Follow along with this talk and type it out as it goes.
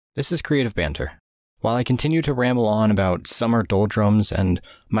This is Creative Banter. While I continue to ramble on about summer doldrums and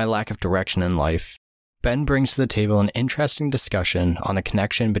my lack of direction in life, Ben brings to the table an interesting discussion on the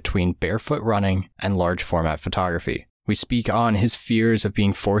connection between barefoot running and large format photography. We speak on his fears of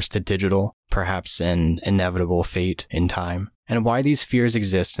being forced to digital, perhaps an inevitable fate in time, and why these fears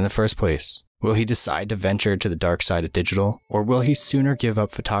exist in the first place. Will he decide to venture to the dark side of digital, or will he sooner give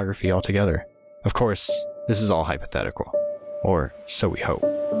up photography altogether? Of course, this is all hypothetical. Or so we hope.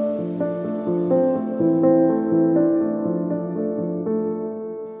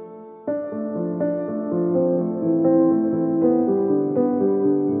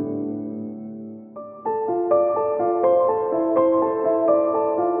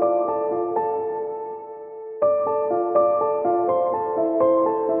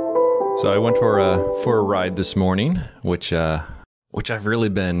 So I went for a ride this morning, which I've really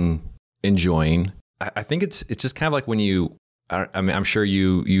been enjoying. I think it's just kind of like when you, I mean, I'm sure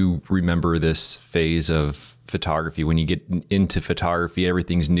you remember this phase of photography when you get into photography.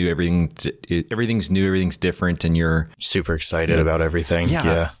 Everything's new, everything's different, and you're super excited about everything.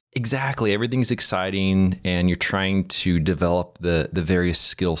 Yeah, exactly. Everything's exciting, and you're trying to develop the various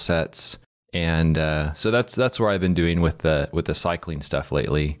skill sets, and so that's where I've been doing with the cycling stuff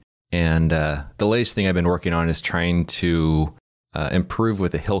lately. And the latest thing I've been working on is trying to improve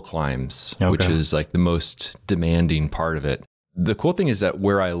with the hill climbs, which is like the most demanding part of it. The cool thing is that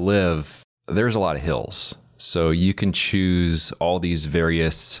where I live, there's a lot of hills. So you can choose all these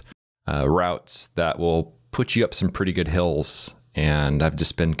various routes that will put you up some pretty good hills. And I've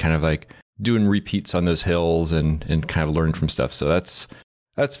just been kind of like doing repeats on those hills and kind of learning from stuff. So that's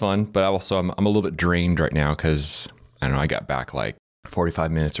fun. But also I'm a little bit drained right now because I don't know, I got back like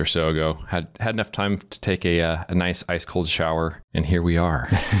 45 minutes or so ago, had enough time to take a nice ice cold shower, and here we are.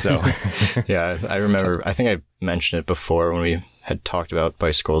 So yeah, I remember, I think I mentioned it before when we had talked about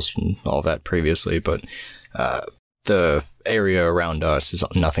bicycles and all that previously, but the area around us is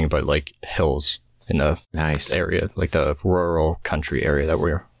nothing but like hills in the area, like the rural country area that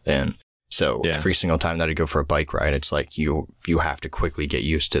we're in. So every single time that I go for a bike ride, it's like you have to quickly get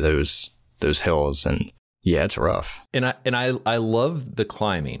used to those hills, and yeah, it's rough. And I love the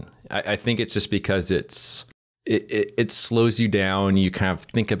climbing. I think it's just because it slows you down. You kind of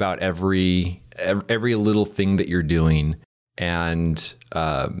think about every little thing that you're doing, and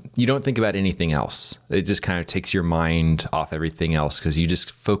you don't think about anything else. It just kind of takes your mind off everything else because you just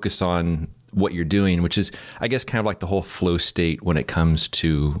focus on what you're doing, which is, I guess, kind of like the whole flow state when it comes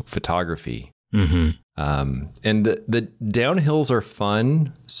to photography. Mm-hmm. And the downhills are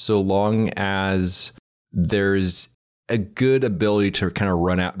fun so long as there's a good ability to kind of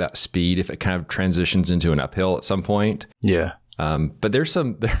run out that speed if it kind of transitions into an uphill at some point. Yeah. But there's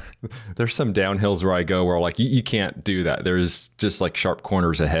some downhills where I go where like you can't do that. There's just like sharp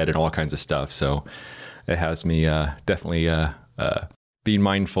corners ahead and all kinds of stuff. So it has me definitely being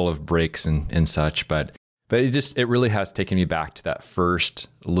mindful of brakes and such. But it really has taken me back to that first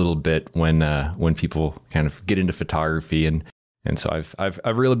little bit when people kind of get into photography, and so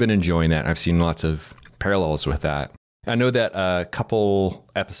I've really been enjoying that. I've seen lots of parallels with that. I know that a couple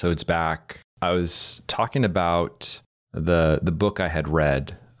episodes back, I was talking about the book I had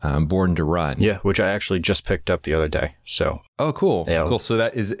read, Born to Run. Yeah, which I actually just picked up the other day. So cool. Yeah. Cool. So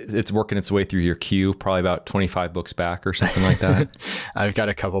it's working its way through your queue, probably about 25 books back or something like that. I've got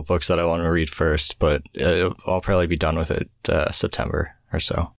a couple books that I want to read first, but I'll probably be done with it September or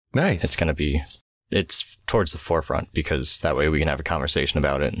so. Nice. It's towards the forefront because that way we can have a conversation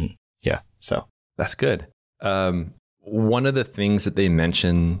about it. And yeah, so that's good. One of the things that they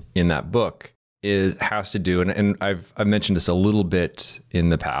mention in that book has to do, and I've mentioned this a little bit in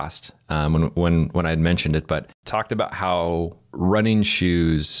the past when I had mentioned it, but talked about how running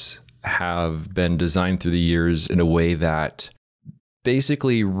shoes have been designed through the years in a way that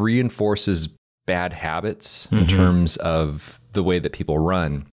basically reinforces bad habits in terms of the way that people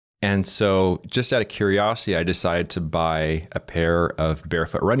run. And so just out of curiosity, I decided to buy a pair of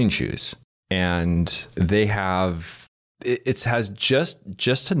barefoot running shoes. And they have, it has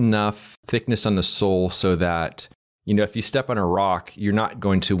just enough thickness on the sole so that, you know, if you step on a rock, you're not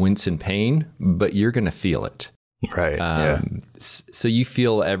going to wince in pain, but you're going to feel it. Right. So you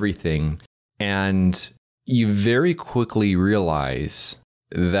feel everything. And you very quickly realize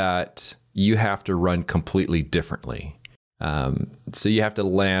that you have to run completely differently. So you have to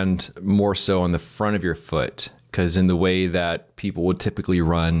land more so on the front of your foot, because in the way that people would typically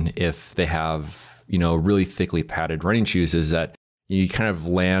run if they have, you know, really thickly padded running shoes is that you kind of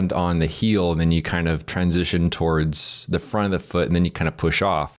land on the heel and then you kind of transition towards the front of the foot and then you kind of push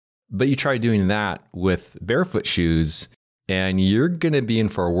off. But you try doing that with barefoot shoes and you're going to be in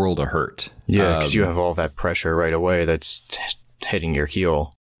for a world of hurt. Yeah, because you have all that pressure right away that's hitting your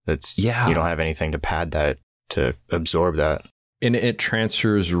heel. You don't have anything to pad that, to absorb that. And it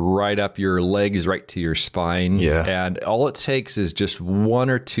transfers right up your legs, right to your spine. Yeah. And all it takes is just one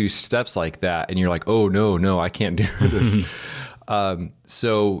or two steps like that. And you're like, oh, no, I can't do this.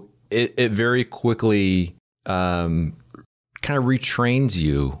 So it very quickly kind of retrains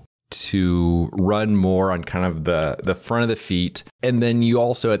you to run more on kind of the front of the feet. And then you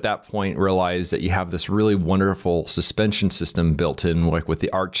also at that point realize that you have this really wonderful suspension system built in, like with the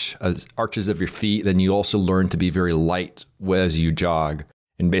arches of your feet. Then you also learn to be very light as you jog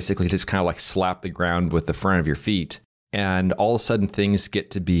and basically just kind of like slap the ground with the front of your feet. And all of a sudden things get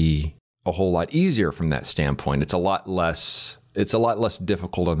to be a whole lot easier from that standpoint. It's a lot less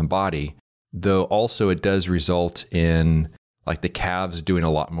difficult on the body, though also it does result in like the calves doing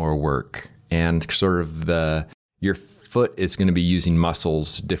a lot more work, and sort of your foot is going to be using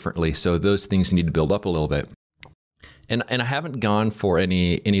muscles differently. So those things need to build up a little bit. And I haven't gone for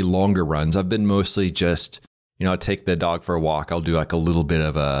any longer runs. I've been mostly just, I take the dog for a walk. I'll do like a little bit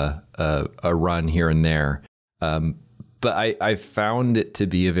of a run here and there. But I found it to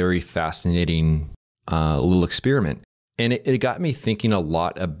be a very fascinating little experiment. And it got me thinking a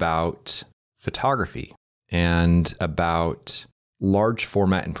lot about photography and about large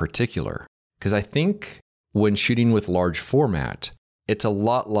format in particular. Because I think when shooting with large format, it's a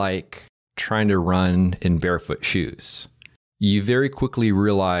lot like trying to run in barefoot shoes. You very quickly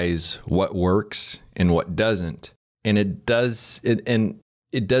realize what works and what doesn't. And it doesn't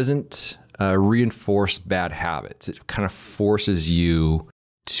reinforce bad habits. It kind of forces you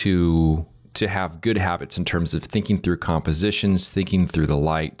to have good habits in terms of thinking through compositions, thinking through the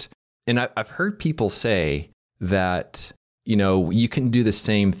light. And I've heard people say that, you can do the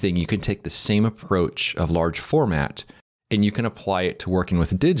same thing. You can take the same approach of large format and you can apply it to working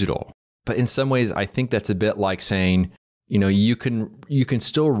with digital. But in some ways, I think that's a bit like saying, you can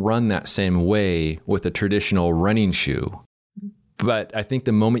still run that same way with a traditional running shoe. But I think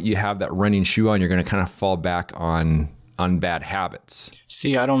the moment you have that running shoe on, you're going to kind of fall back on bad habits.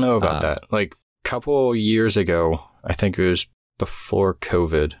 See, I don't know about that. Like a couple years ago, I think it was before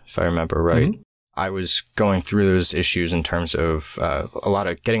COVID, if I remember right, I was going through those issues in terms of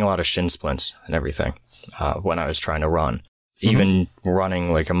getting a lot of shin splints and everything when I was trying to run. Even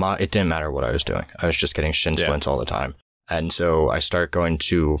running like it didn't matter what I was doing. I was just getting shin splints all the time. And so I started going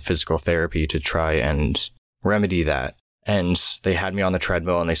to physical therapy to try and remedy that. And they had me on the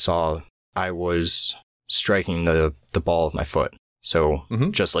treadmill and they saw I was striking the ball of my foot. So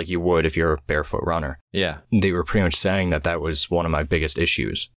just like you would if you're a barefoot runner. Yeah. They were pretty much saying that was one of my biggest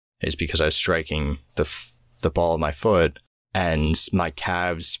issues, is because I was striking the ball of my foot and my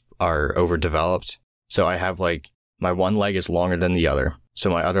calves are overdeveloped. So I have like my one leg is longer than the other. So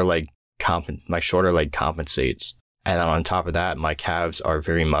my other leg, my shorter leg compensates. And then on top of that, my calves are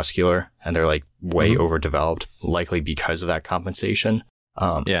very muscular and they're like way overdeveloped, likely because of that compensation.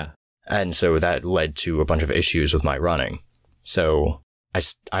 And so that led to a bunch of issues with my running. So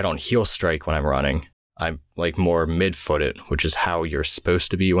I don't heel strike when I'm running. I'm like more mid-footed, which is how you're supposed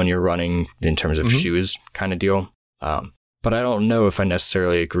to be when you're running in terms of shoes kind of deal. But I don't know if I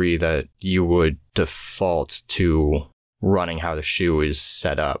necessarily agree that you would default to running how the shoe is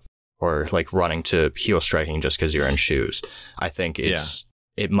set up, or like running to heel striking just because you're in shoes. I think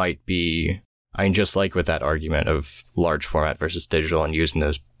it might be, just like with that argument of large format versus digital and using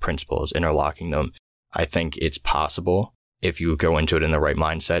those principles, interlocking them, I think it's possible if you go into it in the right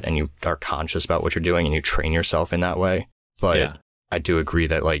mindset and you are conscious about what you're doing and you train yourself in that way. But I do agree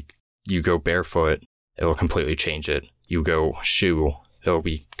that like you go barefoot, it'll completely change it. You go shoe, it'll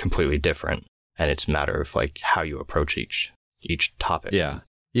be completely different. And it's a matter of like how you approach each topic. Yeah.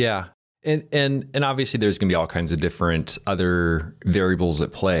 And obviously there's going to be all kinds of different other variables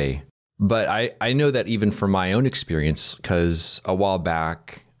at play. But I know that even from my own experience, because a while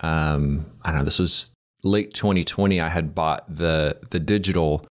back, I don't know, this was late 2020, I had bought the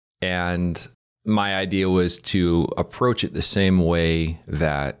digital, and my idea was to approach it the same way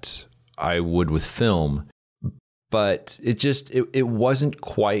that I would with film. But it wasn't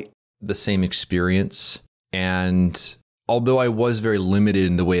quite the same experience. And although I was very limited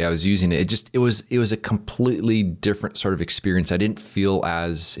in the way I was using it, it was a completely different sort of experience. I didn't feel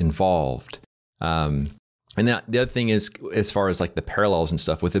as involved. And the other thing is, as far as like the parallels and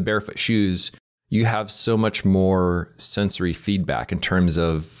stuff with the barefoot shoes, you have so much more sensory feedback in terms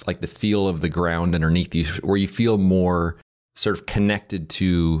of like the feel of the ground underneath you, where you feel more sort of connected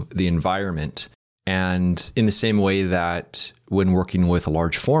to the environment. And in the same way that when working with a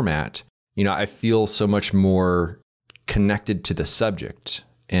large format, I feel so much more connected to the subject.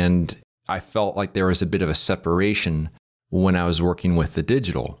 And I felt like there was a bit of a separation when I was working with the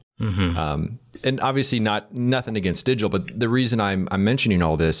digital. Mm-hmm. And obviously nothing against digital, but the reason I'm mentioning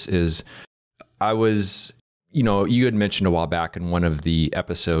all this is I was, you had mentioned a while back in one of the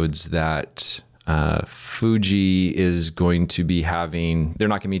episodes that Fuji is going to be they're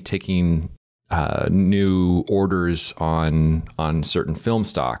not going to be taking new orders on certain film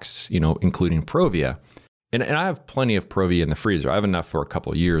stocks, including Provia. And I have plenty of Provia in the freezer. I have enough for a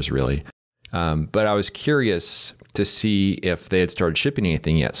couple of years, really. But I was curious to see if they had started shipping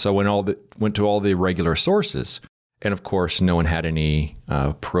anything yet. So went to all the regular sources, and of course, no one had any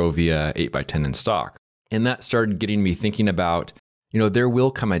Provia 8x10 in stock. And that started getting me thinking about, there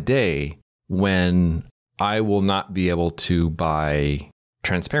will come a day when I will not be able to buy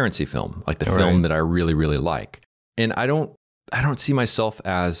transparency film, like the film that I really, really like. And I don't see myself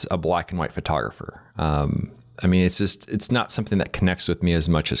as a black and white photographer. It's not something that connects with me as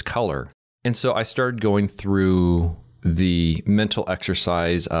much as color. And so I started going through the mental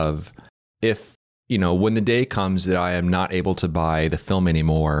exercise of when the day comes that I am not able to buy the film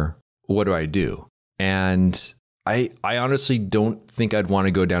anymore, what do I do? And I honestly don't think I'd want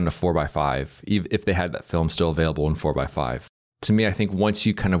to go down to 4x5 if they had that film still available in 4x5. To me, I think once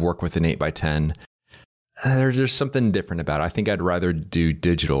you kind of work with an 8x10, there's something different about it. I think I'd rather do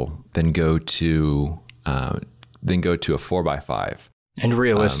digital than go to a 4x5. And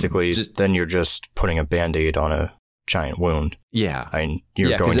realistically, then you're just putting a Band-Aid on a giant wound. Yeah.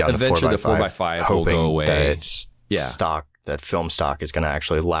 You're going down to 4x5, the 4x5 will go away. That film stock is going to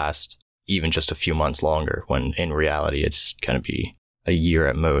actually last even just a few months longer, when in reality, it's going to be a year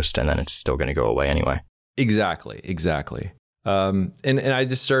at most, and then it's still going to go away anyway. Exactly. And I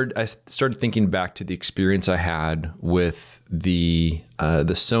started thinking back to the experience I had with the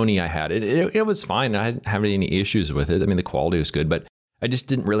Sony I had. It was fine. I didn't have any issues with it. I mean, the quality was good, but I just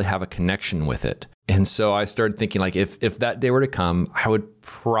didn't really have a connection with it. And so I started thinking, like, if that day were to come, I would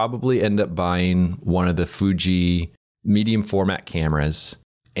probably end up buying one of the Fuji medium format cameras.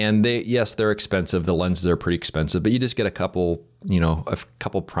 And they're expensive. The lenses are pretty expensive, but you just get a couple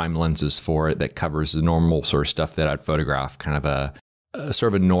prime lenses for it that covers the normal sort of stuff that I'd photograph, kind of a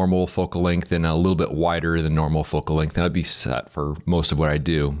sort of a normal focal length and a little bit wider than normal focal length. And I'd be set for most of what I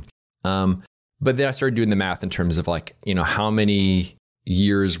do. But then I started doing the math in terms of how many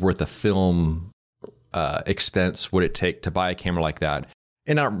years worth of film expense would it take to buy a camera like that?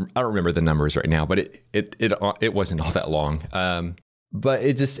 And I don't remember the numbers right now, but it wasn't all that long. But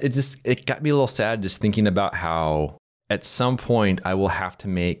it got me a little sad just thinking about how at some point I will have to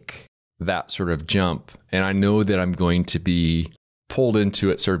make that sort of jump. And I know that I'm going to be pulled into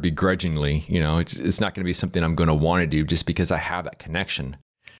it sort of begrudgingly. It's not going to be something I'm going to want to do just because I have that connection.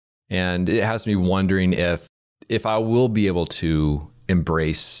 And it has me wondering if I will be able to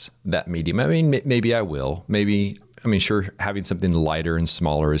embrace that medium. I mean, maybe I will. Sure, having something lighter and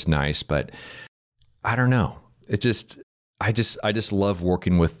smaller is nice, but I don't know. I just love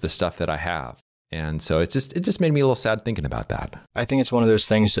working with the stuff that I have. And so it just made me a little sad thinking about that. I think it's one of those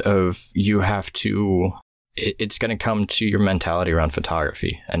things of it's going to come to your mentality around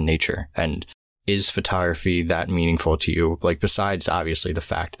photography and nature. And is photography that meaningful to you? Like, besides obviously the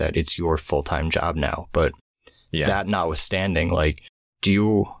fact that it's your full-time job now, but that notwithstanding, like, do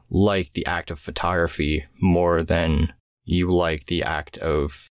you like the act of photography more than you like the act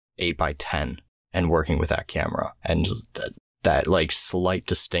of 8x10 and working with that camera? And that like slight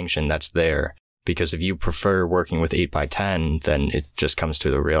distinction that's there, because if you prefer working with 8x10, then it just comes to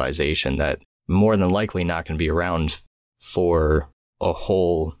the realization that more than likely not going to be around for a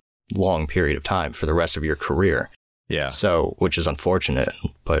whole long period of time for the rest of your career. Yeah. So, which is unfortunate,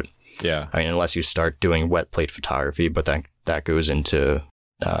 but yeah, unless you start doing wet plate photography, but that goes into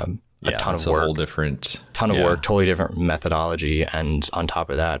a ton of work, a whole different work, totally different methodology, and on top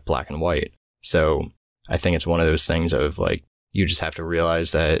of that, black and white. So I think it's one of those things of like, you just have to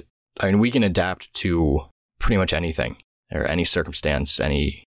realize that, we can adapt to pretty much anything or any circumstance,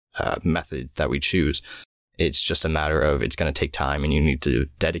 any method that we choose. It's just a matter of, it's going to take time, and you need to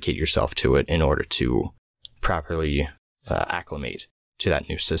dedicate yourself to it in order to properly acclimate to that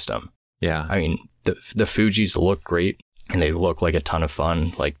new system. Yeah. The Fujis look great, and they look like a ton of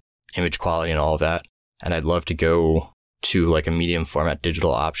fun, like image quality and all of that. And I'd love to go to like a medium format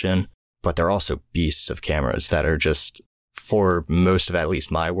digital option, but they're also beasts of cameras that are just, for most of at least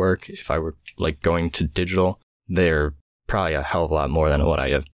my work, if I were like going to digital, they're probably a hell of a lot more than what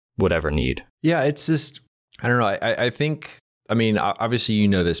I would ever need. Yeah, it's just, I don't know. I think, obviously you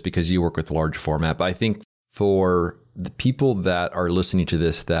know this because you work with large format, but I think for the people that are listening to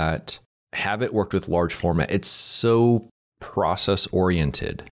this that haven't worked with large format, it's so process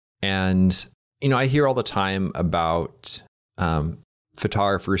oriented. And, I hear all the time about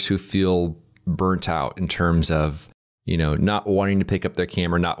photographers who feel burnt out in terms of, not wanting to pick up their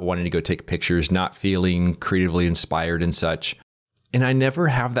camera, not wanting to go take pictures, not feeling creatively inspired and such. And I never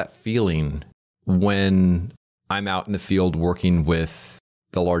have that feeling when I'm out in the field working with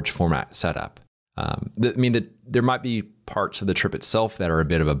the large format setup. There might be parts of the trip itself that are a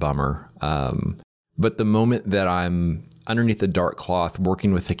bit of a bummer. But the moment that I'm underneath the dark cloth,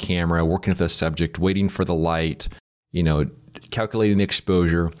 working with the camera, working with the subject, waiting for the light, calculating the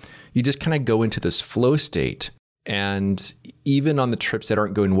exposure, you just kind of go into this flow state. And even on the trips that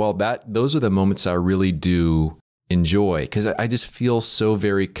aren't going well, those are the moments I really do enjoy, because I just feel so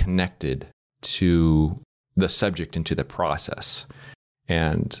very connected to the subject and to the process.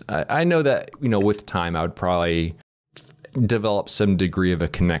 And I know that, with time, I would probably develop some degree of a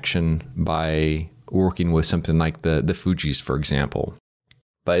connection by working with something like the Fujis, for example.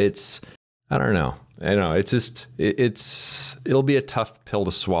 But I don't know. It's just, it'll be a tough pill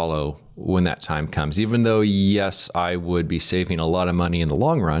to swallow when that time comes, even though, yes, I would be saving a lot of money in the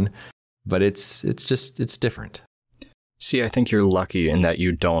long run, but it's different. See, I think you're lucky in that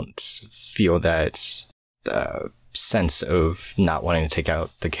you don't feel that sense of not wanting to take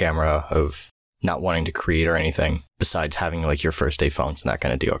out the camera, of not wanting to create or anything, besides having like your first day phones and that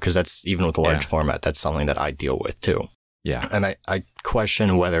kind of deal. Because that's, even with the large format, that's something that I deal with too. Yeah. And I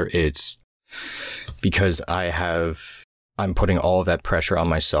question whether it's because I'm putting all of that pressure on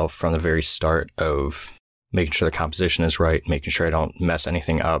myself from the very start of making sure the composition is right, making sure I don't mess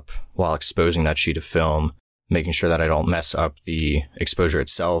anything up while exposing that sheet of film, making sure that I don't mess up the exposure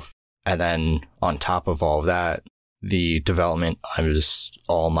itself. And then on top of all of that, the development, I'm just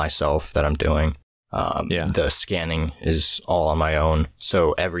all myself that I'm doing. The scanning is all on my own.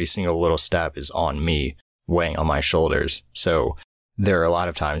 So every single little step is on me, weighing on my shoulders. So there are a lot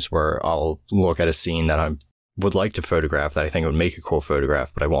of times where I'll look at a scene that I would like to photograph, that I think would make a cool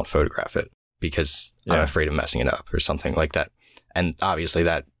photograph, but I won't photograph it because I'm afraid of messing it up or something like that. And obviously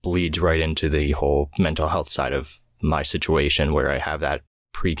that bleeds right into the whole mental health side of my situation, where I have that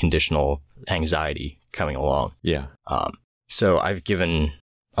preconditional anxiety coming along. Yeah. So I've given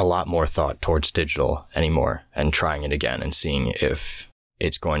a lot more thought towards digital anymore and trying it again and seeing if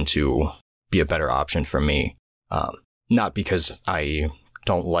it's going to be a better option for me. Not because I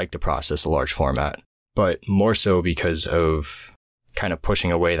don't like the process of large format, but more so because of kind of pushing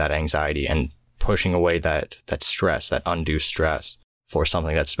away that anxiety and pushing away that stress, that undue stress, for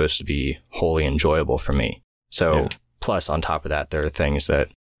something that's supposed to be wholly enjoyable for me. So plus on top of that, there are things that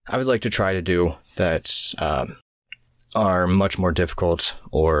I would like to try to do that are much more difficult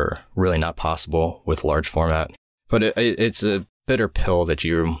or really not possible with large format. But it's a bitter pill that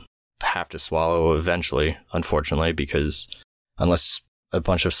you have to swallow eventually, unfortunately, because unless a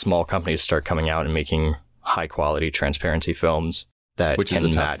bunch of small companies start coming out and making high quality transparency films that which can is a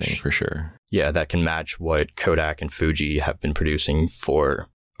tough match, thing for sure. Yeah, that can match what Kodak and Fuji have been producing for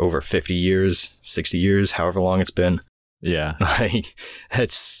over 50 years, 60 years, however long it's been. Yeah. Like,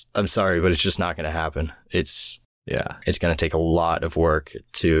 I'm sorry, but it's just not going to happen. It's going to take a lot of work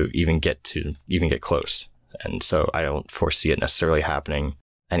to even get close. And so I don't foresee it necessarily happening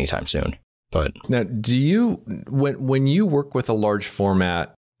anytime soon. But now, do you, when you work with a large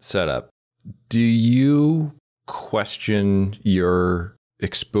format setup, do you question your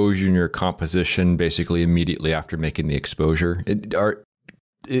exposure and your composition basically immediately after making the exposure?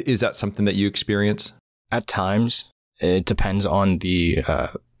 Is that something that you experience? At times, it depends on the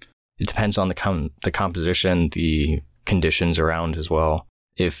composition, the conditions around as well.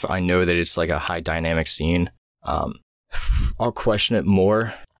 If I know that it's like a high dynamic scene, I'll question it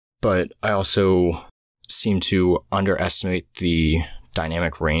more. But I also seem to underestimate the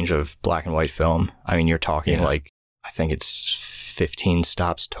dynamic range of black and white film. I mean, you're talking like, I think it's 15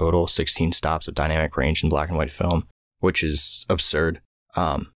 stops total, 16 stops of dynamic range in black and white film, which is absurd.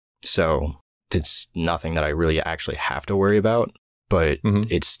 So it's nothing that I really actually have to worry about, but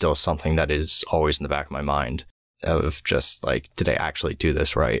it's still something that is always in the back of my mind of just like, did I actually do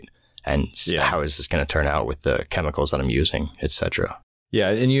this right? And how is this going to turn out with the chemicals that I'm using, etc. Yeah,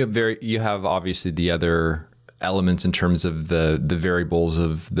 and you have obviously the other elements in terms of the variables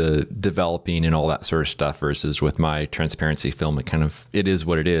of the developing and all that sort of stuff, versus with my transparency film, it is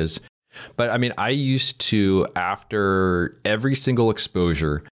what it is. But I mean, I used to, after every single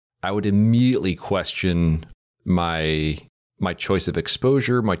exposure, I would immediately question my choice of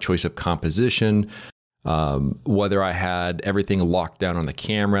exposure, my choice of composition, whether I had everything locked down on the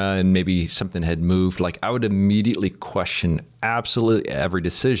camera and maybe something had moved. Like, I would immediately question absolutely every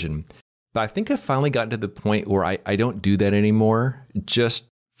decision. But I think I've finally gotten to the point where I don't do that anymore, just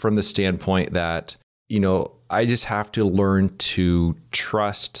from the standpoint that, I just have to learn to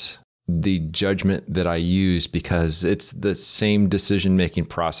trust the judgment that I use, because it's the same decision-making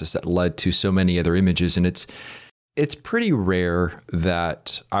process that led to so many other images. And it's pretty rare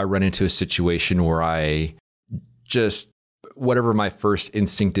that I run into a situation where I just, whatever my first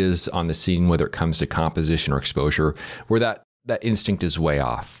instinct is on the scene, whether it comes to composition or exposure, where that instinct is way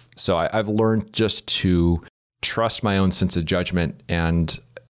off. So I've learned just to trust my own sense of judgment, and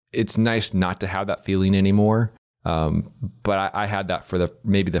it's nice not to have that feeling anymore. But I had that for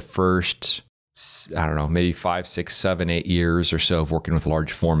maybe the first, I don't know, maybe 5, 6, 7, 8 years or so of working with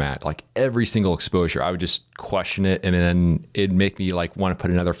large format. Like every single exposure, I would just question it, and then it'd make me like want to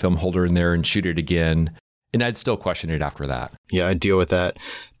put another film holder in there and shoot it again. And I'd still question it after that. Yeah, I deal with that.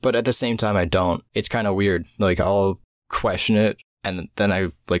 But at the same time, I don't. It's kind of weird. Like I'll question it, and then I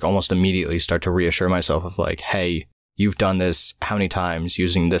like almost immediately start to reassure myself of like, hey, you've done this how many times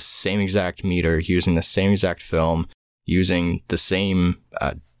using this same exact meter, using the same exact film, using the same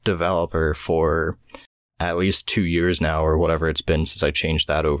developer for at least 2 years now, or whatever it's been since I changed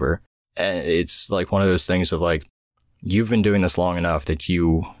that over. And it's like one of those things of like, you've been doing this long enough that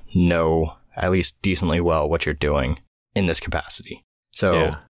you know at least decently well what you're doing in this capacity. So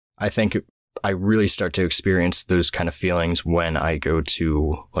yeah. I think I really start to experience those kind of feelings when I go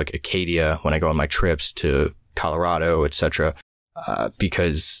to like Acadia, when I go on my trips to Colorado, etc.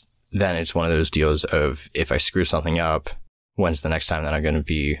 Because then it's one of those deals of, if I screw something up, when's the next time that I'm going to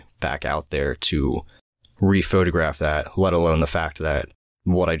be back out there to rephotograph that, let alone the fact that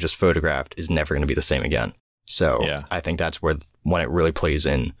what I just photographed is never going to be the same again. So yeah. I think that's when it really plays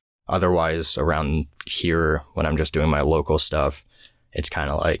in. Otherwise, around here, when I'm just doing my local stuff, it's kind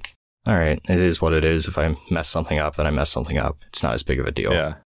of like, all right, it is what it is. If I mess something up, then I mess something up. It's not as big of a deal.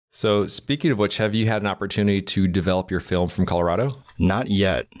 Yeah. So speaking of which, have you had an opportunity to develop your film from Colorado? Not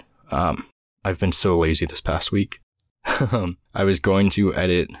yet. I've been so lazy this past week. I was going to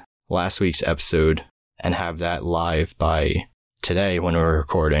edit last week's episode and have that live by today when we were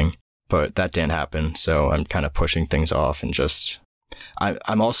recording, but that didn't happen. So I'm kind of pushing things off and just... I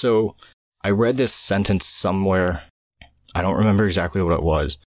read this sentence somewhere. I don't remember exactly what it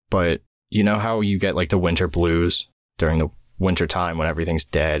was, but you know how you get like the winter blues during the winter time when everything's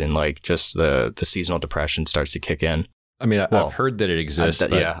dead and like just the seasonal depression starts to kick in? I mean, I've heard that it exists.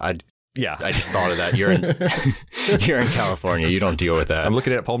 I just thought of that. You're in California. You don't deal with that. I'm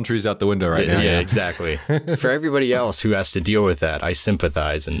looking at palm trees out the window right now. Yeah, exactly. For everybody else who has to deal with that, I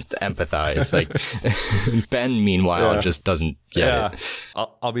sympathize and empathize. Like Ben, meanwhile, just doesn't get it.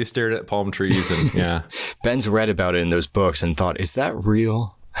 I'll be staring at palm trees and Ben's read about it in those books and thought, is that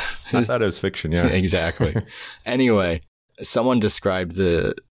real? I thought it was fiction. Yeah, exactly. Anyway, someone described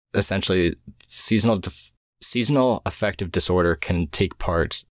essentially seasonal affective disorder can take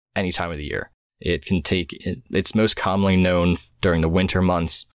part any time of the year. It's most commonly known during the winter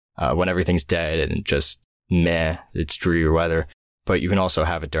months when everything's dead and just it's dreary weather, but you can also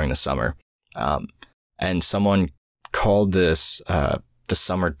have it during the summer. And someone called this the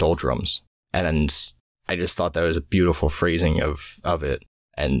summer doldrums, and I just thought that was a beautiful phrasing of it.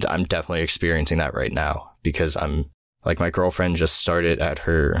 And I'm definitely experiencing that right now, because I'm like, my girlfriend just started at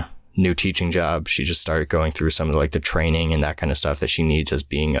her new teaching job. She just started going through some of the training and that kind of stuff that she needs as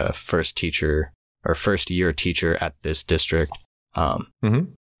being a first year teacher at this district.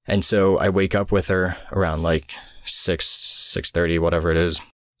 And so I wake up with her around 6:30, whatever it is.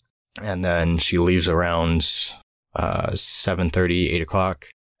 And then she leaves around 7:30, 8 o'clock.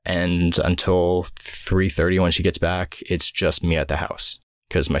 And until 3:30 when she gets back, it's just me at the house,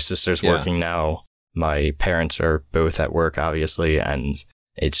 because my sister's working now. My parents are both at work, obviously, and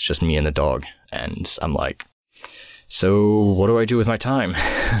it's just me and the dog. And I'm like, so what do I do with my time?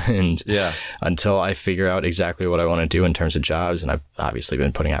 And until I figure out exactly what I want to do in terms of jobs, and I've obviously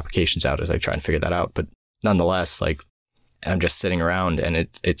been putting applications out as I try and figure that out, but nonetheless, I'm just sitting around, and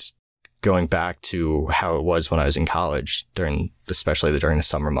it's going back to how it was when I was in college, especially during the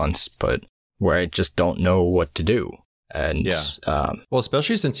summer months, but where I just don't know what to do. And well,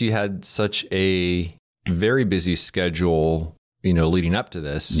 especially since you had such a very busy schedule, leading up to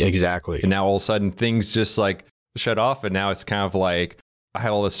this. Exactly. And now all of a sudden things just shut off, and now it's kind of like, I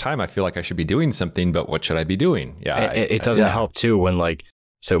have all this time. I feel like I should be doing something, but what should I be doing? Yeah. It doesn't help too when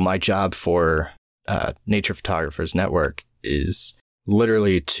so my job for Nature Photographers Network is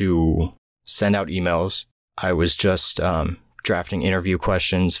literally to send out emails. I was just drafting interview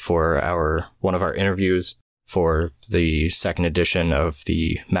questions for one of our interviews for the second edition of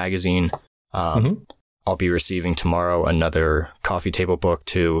the magazine. I'll be receiving tomorrow another coffee table book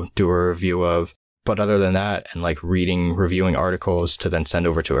to do a review of. But other than that, and like reviewing articles to then send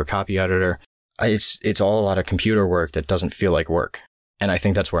over to a copy editor, it's all a lot of computer work that doesn't feel like work. And I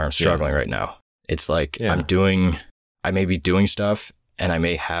think that's where I'm struggling right now. It's like I may be doing stuff and I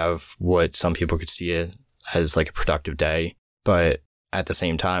may have what some people could see it as like a productive day. But at the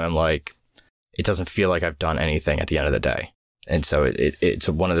same time, I'm like, it doesn't feel like I've done anything at the end of the day. And so it's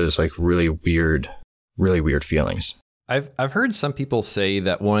one of those like really weird feelings. I've heard some people say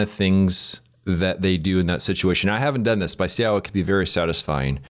that one of the things that they do in that situation, I haven't done this, but I see how it could be very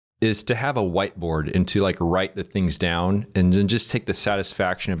satisfying, is to have a whiteboard and to like write the things down and then just take the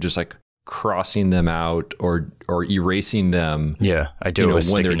satisfaction of just like crossing them out or erasing them. Yeah, I do it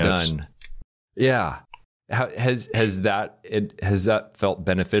with when they're notes. done. Yeah. Has that felt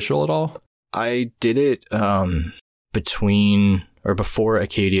beneficial at all? I did it before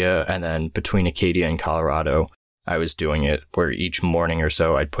Acadia, and then between Acadia and Colorado, I was doing it where each morning or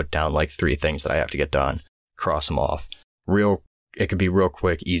so I'd put down like 3 things that I have to get done, cross them off. It could be real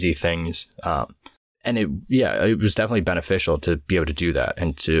quick, easy things. And it was definitely beneficial to be able to do that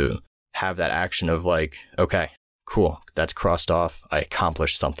and to have that action of like, okay, cool, that's crossed off. I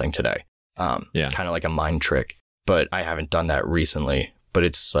accomplished something today. Kind of like a mind trick, but I haven't done that recently. But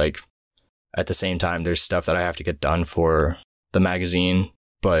it's like, at the same time, there's stuff that I have to get done for the magazine,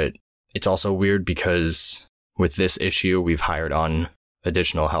 but it's also weird because with this issue, we've hired on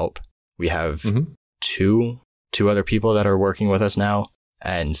additional help. We have two other people that are working with us now.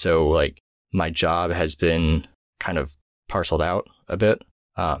 And so like my job has been kind of parceled out a bit.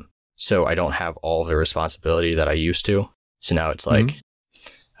 So I don't have all the responsibility that I used to. So now it's like,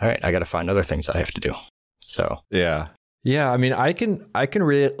 all right, I got to find other things that I have to do. So yeah. I mean, I can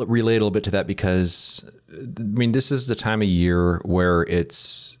relate a little bit to that because I mean, this is the time of year where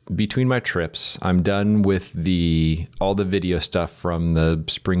it's between my trips. I'm done with all the video stuff from the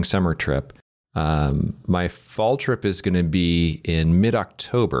spring summer trip. My fall trip is going to be in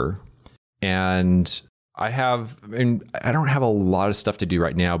mid-October, and I don't have a lot of stuff to do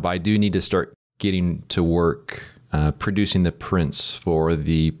right now, but I do need to start getting to work producing the prints for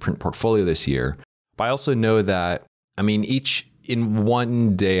the print portfolio this year. But I also know that, I mean, in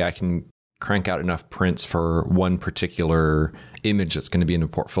one day I can crank out enough prints for one particular image that's going to be in the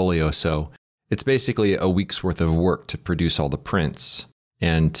portfolio. So it's basically a week's worth of work to produce all the prints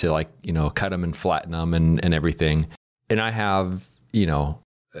and to like, cut them and flatten them and everything. And I have, I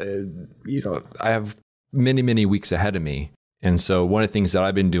have many, many weeks ahead of me. And so one of the things that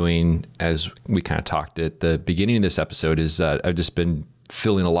I've been doing, as we kind of talked at the beginning of this episode, is that I've just been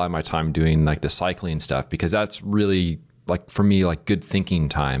filling a lot of my time doing like the cycling stuff, because that's really like, for me, like good thinking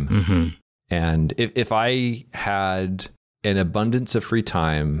time. Mm-hmm. And if I had an abundance of free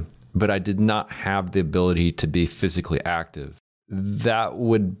time, but I did not have the ability to be physically active, that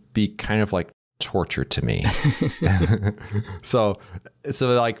would be kind of like torture to me. So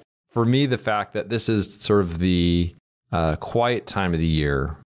like for me, the fact that this is sort of the quiet time of the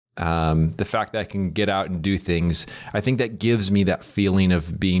year, the fact that I can get out and do things, I think that gives me that feeling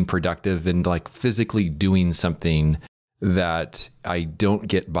of being productive and like physically doing something that I don't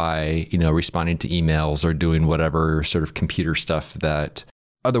get by, responding to emails or doing whatever sort of computer stuff that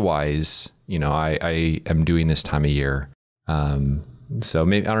otherwise, I am doing this time of year. So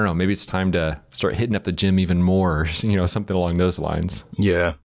maybe, I don't know, maybe it's time to start hitting up the gym even more, something along those lines.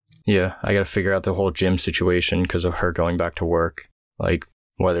 Yeah. I got to figure out the whole gym situation because of her going back to work, like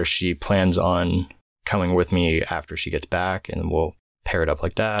whether she plans on coming with me after she gets back and we'll pair it up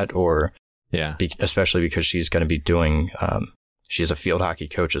like that, or especially because she's going to be doing, she's a field hockey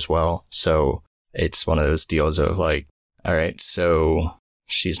coach as well. So it's one of those deals of like, all right, so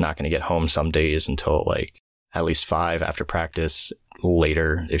she's not going to get home some days until like at least 5 after practice,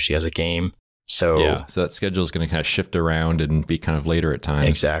 later if she has a game. So so that schedule is going to kind of shift around and be kind of later at times.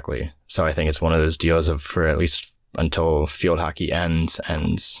 Exactly. So I think it's one of those deals of for at least until field hockey ends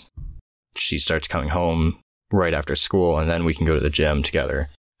and she starts coming home right after school, and then we can go to the gym together.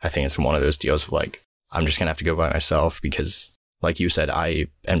 I think it's one of those deals of like, I'm just going to have to go by myself because, like you said, I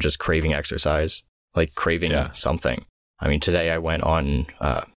am just craving exercise, like craving something. I mean, today I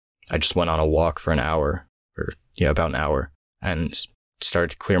just went on a walk for an hour, or about an hour, and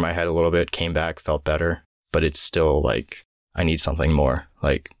started to clear my head a little bit, came back, felt better, but it's still like, I need something more.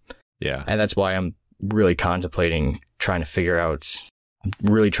 Like, and that's why I'm really contemplating trying to figure out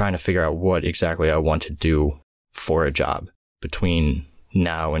what exactly I want to do for a job between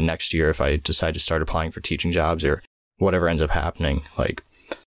now and next year. If I decide to start applying for teaching jobs or whatever ends up happening, like,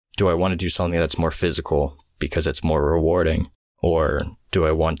 do I want to do something that's more physical because it's more rewarding, or do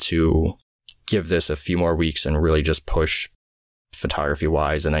I want to give this a few more weeks and really just push photography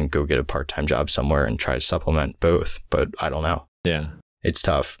wise and then go get a part-time job somewhere and try to supplement both. But I don't know. Yeah. It's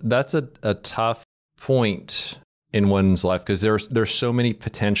tough. That's a tough point in one's life because there's so many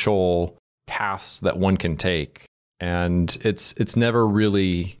potential paths that one can take. And it's never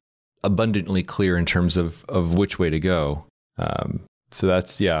really abundantly clear in terms of which way to go. So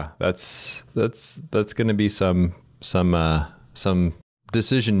that's going to be some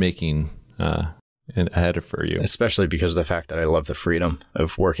decision making ahead for you, especially because of the fact that I love the freedom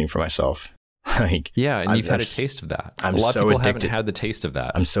of working for myself. Like, yeah, and you've had a taste of that. A lot of people haven't had the taste of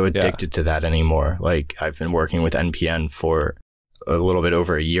that. I'm so addicted to that anymore. Like, I've been working with NPN for a little bit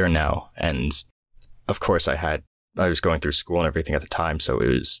over a year now, and of course I was going through school and everything at the time, so it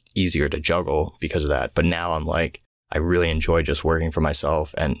was easier to juggle because of that. But now I'm like, I really enjoy just working for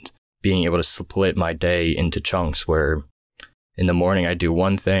myself and being able to split my day into chunks where in the morning I do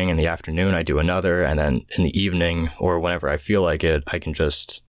one thing, in the afternoon I do another, and then in the evening or whenever I feel like it, I can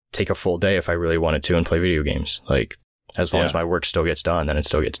just take a full day if I really wanted to and play video games. Like, as long as my work still gets done, then it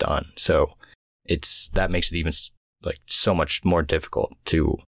still gets done. So that makes it even like so much more difficult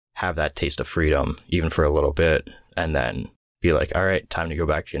to have that taste of freedom even for a little bit and then be like, all right, time to go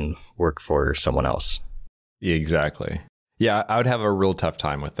back and work for someone else. Yeah, exactly. Yeah, I would have a real tough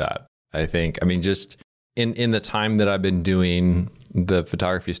time with that. I think, I mean, just in the time that I've been doing the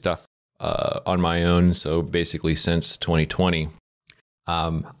photography stuff on my own, so basically since 2020,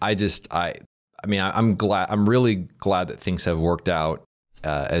 I'm really glad that things have worked out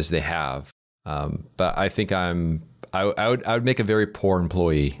as they have. But I think I would make a very poor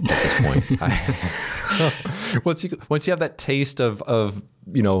employee at this point. Once you have that taste of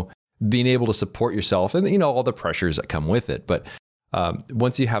being able to support yourself and all the pressures that come with it, but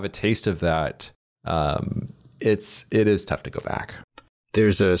once you have a taste of that, it is tough to go back.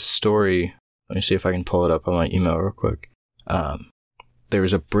 There's a story. Let me see if I can pull it up on my email real quick. There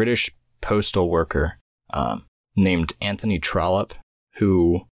was a British postal worker named Anthony Trollope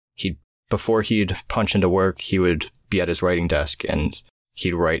who before he'd punch into work, he would be at his writing desk and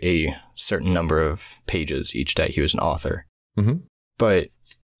he'd write a certain number of pages each day. He was an author. Mm-hmm. But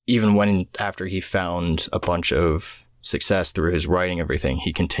even after he found a bunch of success through his writing everything,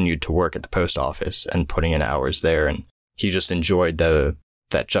 he continued to work at the post office and putting in hours there. And he just enjoyed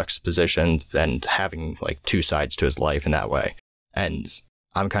that juxtaposition and having like two sides to his life in that way. And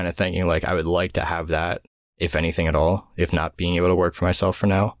I'm kind of thinking like I would like to have that, if anything at all, if not being able to work for myself for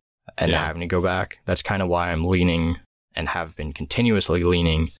now and having to go back. That's kind of why I'm leaning and have been continuously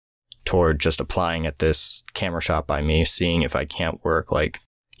leaning toward just applying at this camera shop by me, seeing if I can't work, like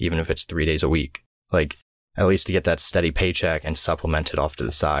even if it's 3 days a week, like at least to get that steady paycheck and supplement it off to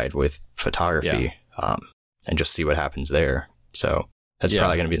the side with photography, and just see what happens there. So that's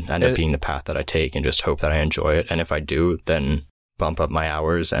probably going to end up being the path that I take and just hope that I enjoy it. And if I do, then bump up my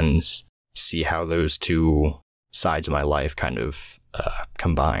hours and see how those two sides of my life kind of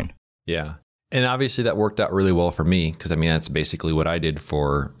combine. Yeah. And obviously that worked out really well for me because I mean, that's basically what I did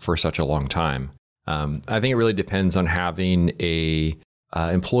for such a long time. I think it really depends on having a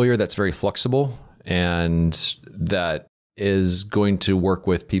employer that's very flexible and that is going to work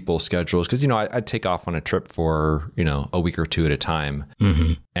with people's schedules. Because, I'd take off on a trip for, a week or two at a time.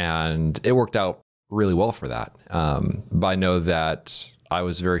 Mm-hmm. And it worked out really well for that. But I know that I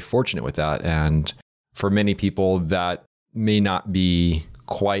was very fortunate with that. And for many people, that may not be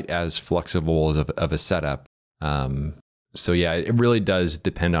quite as flexible of a setup. So yeah, it really does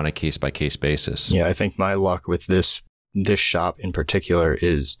depend on a case-by-case basis. Yeah, I think my luck with this shop in particular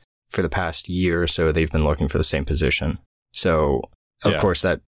is for the past year or so, they've been looking for the same position. So, of course,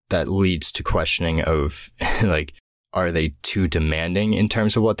 that leads to questioning of, like, are they too demanding in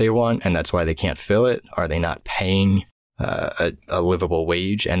terms of what they want, and that's why they can't fill it? Are they not paying a livable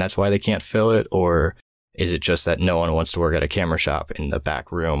wage, and that's why they can't fill it? Or is it just that no one wants to work at a camera shop in the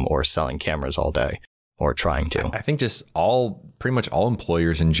back room or selling cameras all day? Or trying to. I think just pretty much all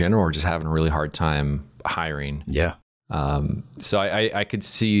employers in general are just having a really hard time hiring. Yeah. So I could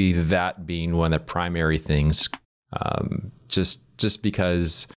see that being one of the primary things, just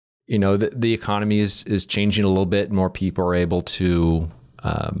because, the economy is changing a little bit. More people are able to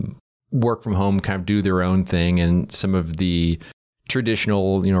work from home, kind of do their own thing. And some of the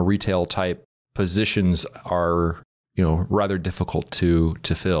traditional, retail type positions are, rather difficult to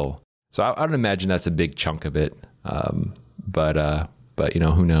fill. So I would imagine that's a big chunk of it. But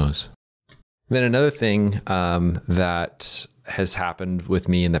who knows? Then another thing that has happened with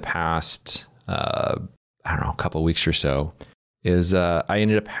me in the past, a couple of weeks or so, is I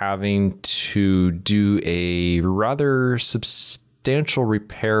ended up having to do a rather substantial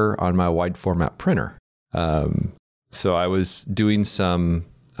repair on my wide format printer. So I was doing some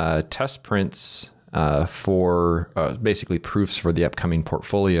test prints for basically proofs for the upcoming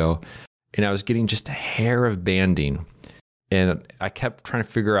portfolio, and I was getting just a hair of banding. And I kept trying to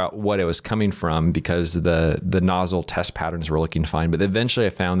figure out what it was coming from because the nozzle test patterns were looking fine. But eventually I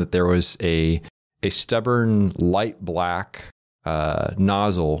found that there was a stubborn light black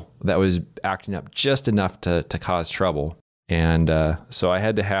nozzle that was acting up just enough to cause trouble. And so I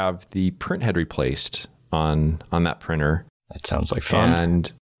had to have the print head replaced on that printer. That sounds like fun.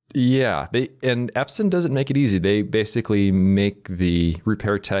 And yeah, and Epson doesn't make it easy. They basically make the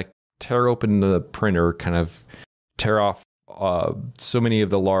repair tech tear open the printer, kind of tear off so many of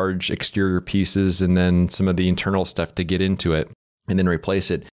the large exterior pieces and then some of the internal stuff to get into it and then replace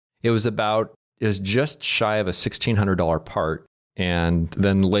it. It was just shy of a $1,600 part, and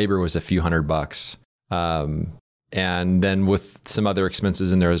then labor was a few $100. And then with some other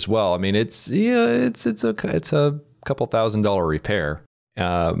expenses in there as well. I mean, it's a couple $1,000 repair.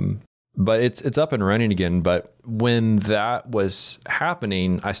 But it's up and running again. But when that was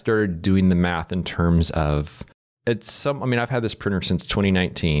happening, I started doing the math in terms of I've had this printer since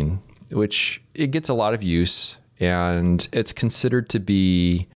 2019, which it gets a lot of use, and it's considered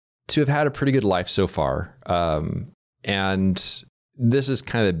to have had a pretty good life so far. And this is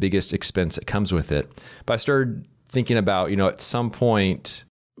kind of the biggest expense that comes with it. But I started thinking about, at some point,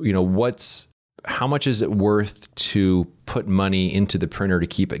 how much is it worth to put money into the printer to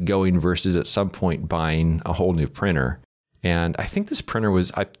keep it going versus at some point buying a whole new printer. And I think this printer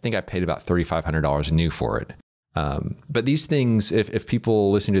I paid about $3,500 new for it. But these things, if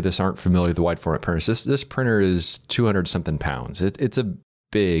people listening to this aren't familiar with the wide format printers, this printer is 200 something pounds. It's a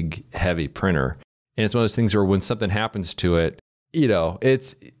big, heavy printer. And it's one of those things where when something happens to it,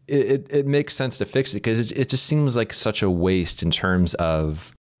 it makes sense to fix it, because it just seems like such a waste in terms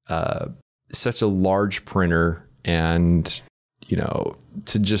of such a large printer, and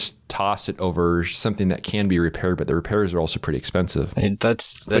to just toss it over something that can be repaired, but the repairs are also pretty expensive.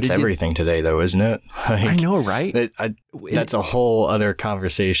 That's everything today, though, isn't it? I know, right? That's a whole other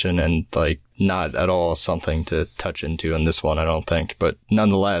conversation, and not at all something to touch into in this one, I don't think. But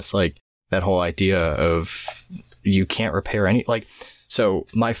nonetheless, that whole idea of you can't repair so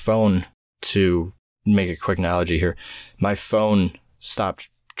my phone, to make a quick analogy here, my phone stopped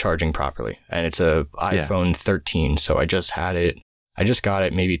charging properly, and it's a iPhone 13. So I just got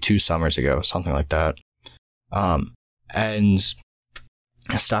it maybe 2 summers ago, something like that. And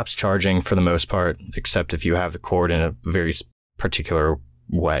it stops charging for the most part, except if you have the cord in a very particular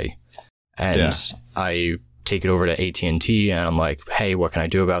way. And I take it over to AT&T, and I'm like, hey, what can I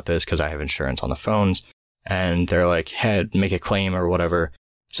do about this? Because I have insurance on the phones. And they're like, hey, make a claim or whatever.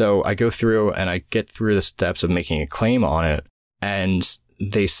 So I go through and I get through the steps of making a claim on it. And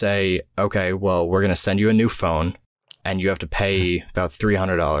they say, okay, well, we're going to send you a new phone, and you have to pay about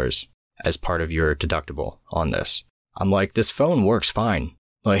 $300 as part of your deductible on this. I'm like, this phone works fine.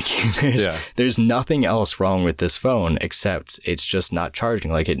 There's nothing else wrong with this phone except it's just not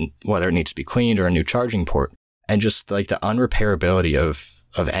charging, whether it needs to be cleaned or a new charging port. And just the unrepairability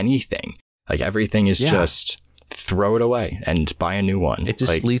of anything. Everything is just throw it away and buy a new one. It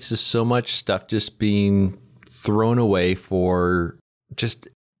just leads to so much stuff just being thrown away for just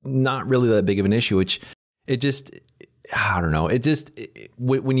not really that big of an issue, which I don't know.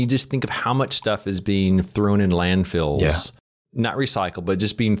 When you just think of how much stuff is being thrown in landfills, not recycled, but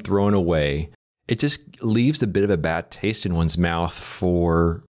just being thrown away, it just leaves a bit of a bad taste in one's mouth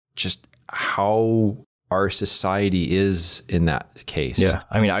for just how our society is in that case. Yeah.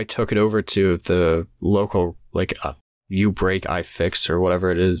 I mean, I took it over to the local, You Break, I Fix, or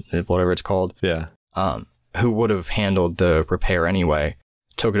whatever it is, whatever it's called. Yeah. Who would have handled the repair anyway.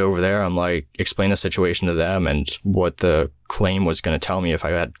 Took it over there. I'm like, explain the situation to them and what the claim was going to tell me if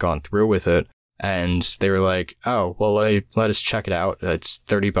I had gone through with it. And they were like, oh, well, let us check it out. It's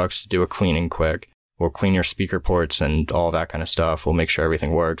 $30 to do a cleaning quick. We'll clean your speaker ports and all that kind of stuff. We'll make sure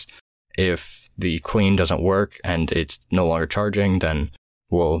everything works. If the clean doesn't work and it's no longer charging, then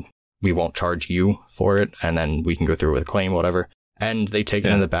we won't charge you for it, and then we can go through with a claim, whatever. And they take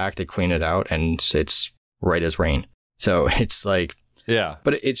it in the back, they clean it out, and it's right as rain. So it's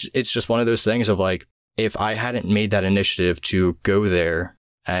but it's just one of those things of if I hadn't made that initiative to go there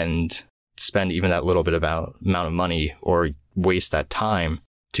and spend even that little bit amount of money or waste that time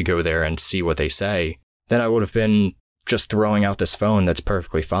to go there and see what they say, then I would have been just throwing out this phone that's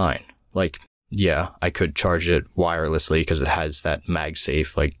perfectly fine. I could charge it wirelessly because it has that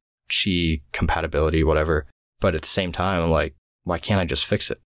MagSafe, Qi compatibility, whatever. But at the same time, I'm like, why can't I just fix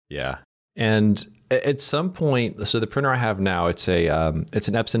it? Yeah. And at some point, so the printer I have now, it's an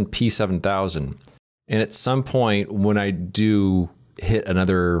Epson P7000. And at some point when I do hit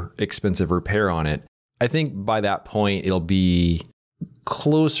another expensive repair on it, I think by that point it'll be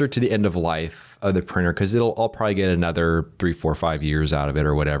closer to the end of life of the printer, because I'll probably get another 3, 4, 5 years out of it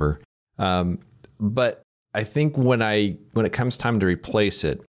or whatever. But I think when it comes time to replace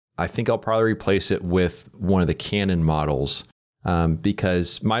it, I think I'll probably replace it with one of the Canon models,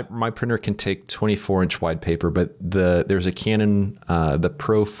 because my printer can take 24-inch wide paper, but there's a Canon, the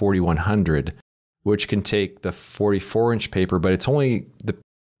Pro 4100, which can take the 44-inch paper, but the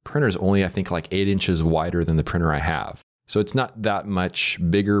printer's only, I think, like 8 inches wider than the printer I have. So it's not that much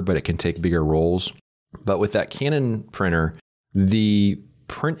bigger, but it can take bigger rolls. But with that Canon printer, the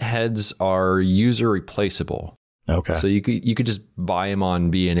print heads are user replaceable. Okay. So you could just buy them on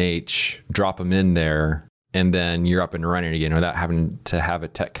B&H, drop them in there, and then you're up and running again without having to have a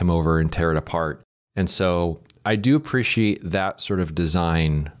tech come over and tear it apart. And so I do appreciate that sort of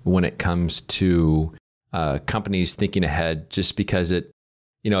design when it comes to companies thinking ahead, just because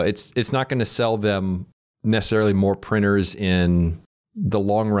it's not going to sell them necessarily more printers in the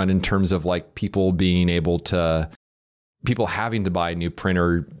long run in terms of like people having to buy a new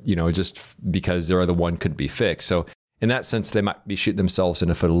printer, just because their other one could be fixed. So in that sense, they might be shooting themselves in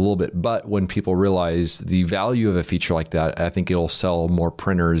the foot a little bit. But when people realize the value of a feature like that, I think it'll sell more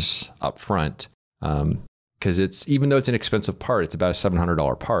printers up front. Because even though it's an expensive part, it's about a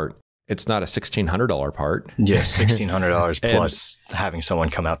 $700 part. It's not a $1,600 part. Yeah, $1,600 plus having someone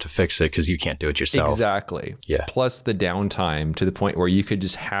come out to fix it because you can't do it yourself. Exactly. Yeah. Plus the downtime to the point where you could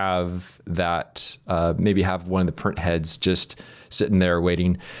just have that, maybe have one of the print heads just sitting there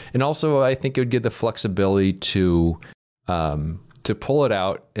waiting. And also, I think it would give the flexibility to pull it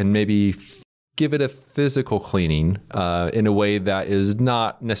out and maybe give it a physical cleaning in a way that is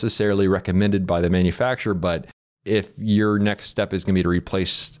not necessarily recommended by the manufacturer, but if your next step is going to be to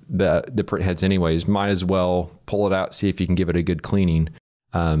replace the print heads anyways, might as well pull it out, see if you can give it a good cleaning.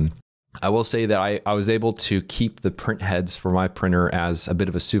 I will say that I was able to keep the print heads for my printer as a bit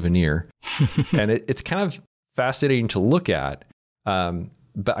of a souvenir. And it's kind of fascinating to look at.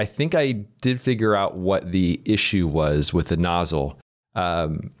 But I think I did figure out what the issue was with the nozzle.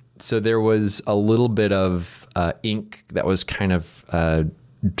 So there was a little bit of ink that was kind of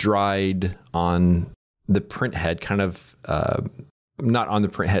dried on the print head, kind of not on the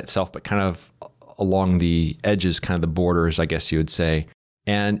print head itself, but kind of along the edges, kind of the borders, I guess you would say.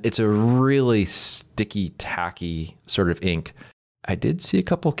 And it's a really sticky, tacky sort of ink. I did see a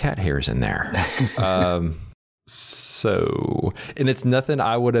couple cat hairs in there. And it's nothing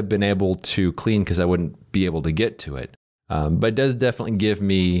I would have been able to clean because I wouldn't be able to get to it. But it does definitely give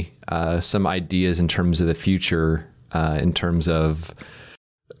me some ideas in terms of the future, in terms of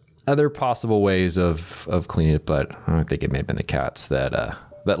other possible ways of cleaning it. But I think it may have been the cats that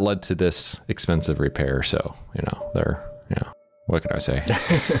led to this expensive repair. So, what can I say?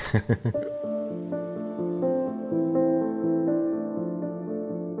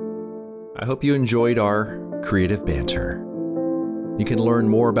 I hope you enjoyed our creative banter. You can learn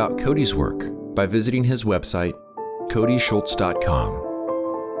more about Cody's work by visiting his website,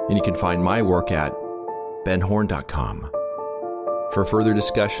 codyschultz.com. And you can find my work at benhorn.com. For further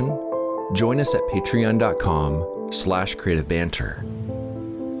discussion, join us at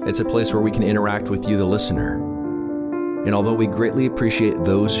patreon.com/creativebanter. It's a place where we can interact with you, the listener. And although we greatly appreciate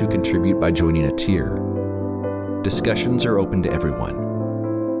those who contribute by joining a tier, discussions are open to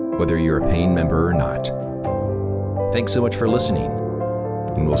everyone, whether you're a paying member or not. Thanks so much for listening,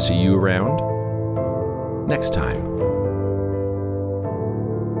 and we'll see you around next time.